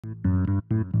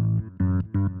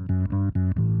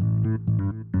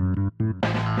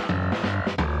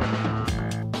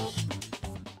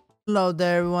Hello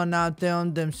there everyone out there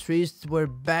on them streets. We're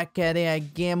back at it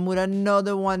again with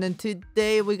another one, and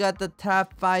today we got the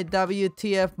top 5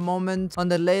 WTF moments on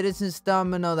the latest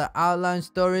installment of the Outlands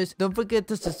stories. Don't forget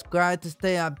to subscribe to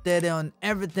stay updated on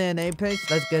everything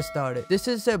Apex. Let's get started. This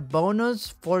is a bonus.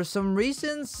 For some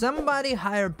reason, somebody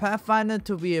hired Pathfinder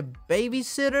to be a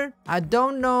babysitter. I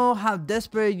don't know how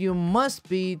desperate you must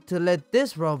be to let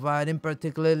this robot in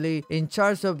particularly in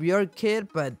charge of your kid,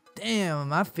 but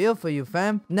damn, I feel for you,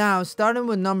 fam. Now, starting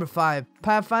with number 5.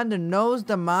 Pathfinder knows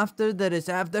the monster that is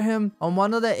after him. On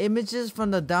one of the images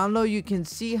from the download, you can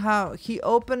see how he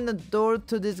opened the door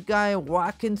to this guy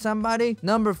walking somebody.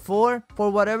 Number 4.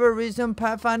 For whatever reason,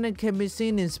 Pathfinder can be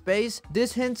seen in space.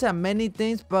 This hints at many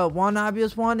things, but one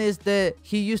obvious one is that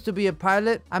he used to be a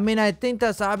pilot. I mean, I think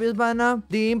that's obvious by now.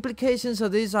 The implications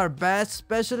of this are vast,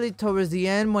 especially towards the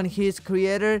end when his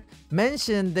creator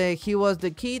mentioned that he was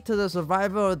the key to the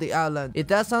survival of the Outlands. If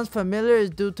that sounds familiar, it's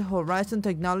due to Horizon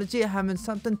technology having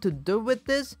something to do with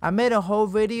this. I made a whole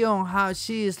video on how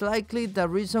she is likely the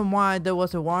reason why there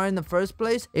was a war in the first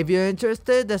place. If you're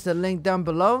interested, there's a link down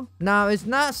below. Now, it's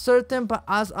not certain, but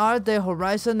odds are that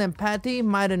Horizon and Patty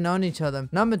might have known each other.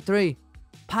 Number 3.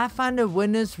 Pathfinder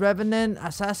witnessed Revenant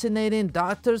assassinating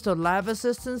doctors or lab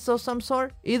assistants of some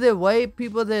sort. Either way,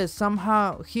 people that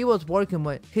somehow he was working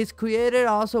with. His creator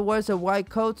also wears a white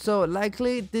coat, so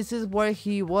likely this is where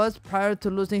he was prior to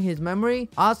losing his memory.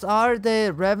 Odds are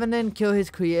that Revenant killed his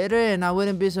creator, and I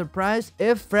wouldn't be surprised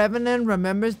if Revenant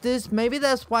remembers this. Maybe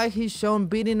that's why he's shown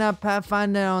beating up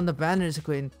Pathfinder on the banner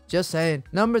screen. Just saying.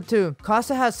 Number 2.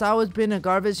 Costa has always been a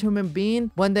garbage human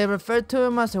being. When they referred to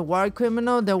him as a war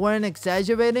criminal, they weren't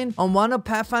exaggerating. On one of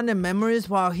Pathfinder memories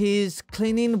while he's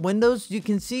cleaning windows, you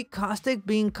can see Caustic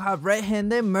being caught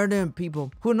red-handed murdering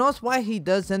people. Who knows why he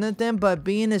does anything, but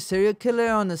being a serial killer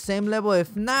on the same level,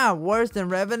 if not worse than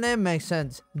Revenant, makes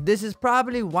sense. This is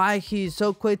probably why he's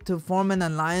so quick to form an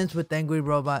alliance with Angry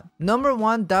Robot. Number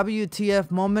 1 WTF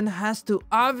moment has to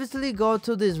obviously go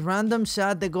to this random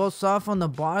shot that goes off on the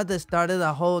bar that started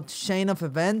a whole chain of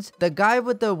events. The guy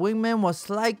with the wingman was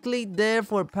likely there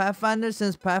for Pathfinder,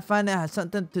 since Pathfinder has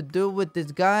something to do with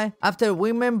this guy. After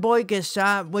Wingman Boy gets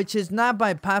shot, which is not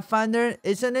by Pathfinder,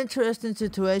 it's an interesting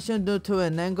situation due to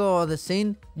an angle of the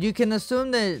scene. You can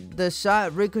assume that the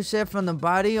shot ricocheted from the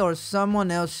body or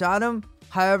someone else shot him.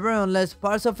 However, unless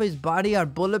parts of his body are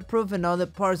bulletproof and other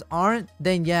parts aren't,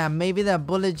 then yeah, maybe that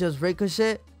bullet just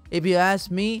ricocheted. If you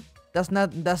ask me, that's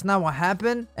not what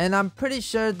happened, and I'm pretty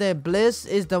sure that Bliss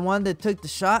is the one that took the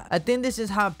shot. I think this is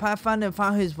how Pathfinder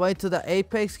found his way to the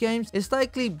Apex games. It's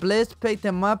likely Bliss picked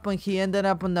him up when he ended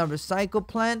up on the recycle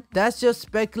plant. That's just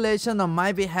speculation on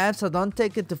my behalf, so don't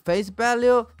take it to face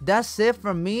value. That's it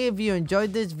from me. If you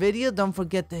enjoyed this video, don't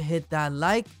forget to hit that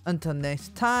like. Until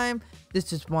next time,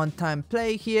 this is One Time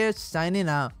Play here, signing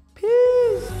out.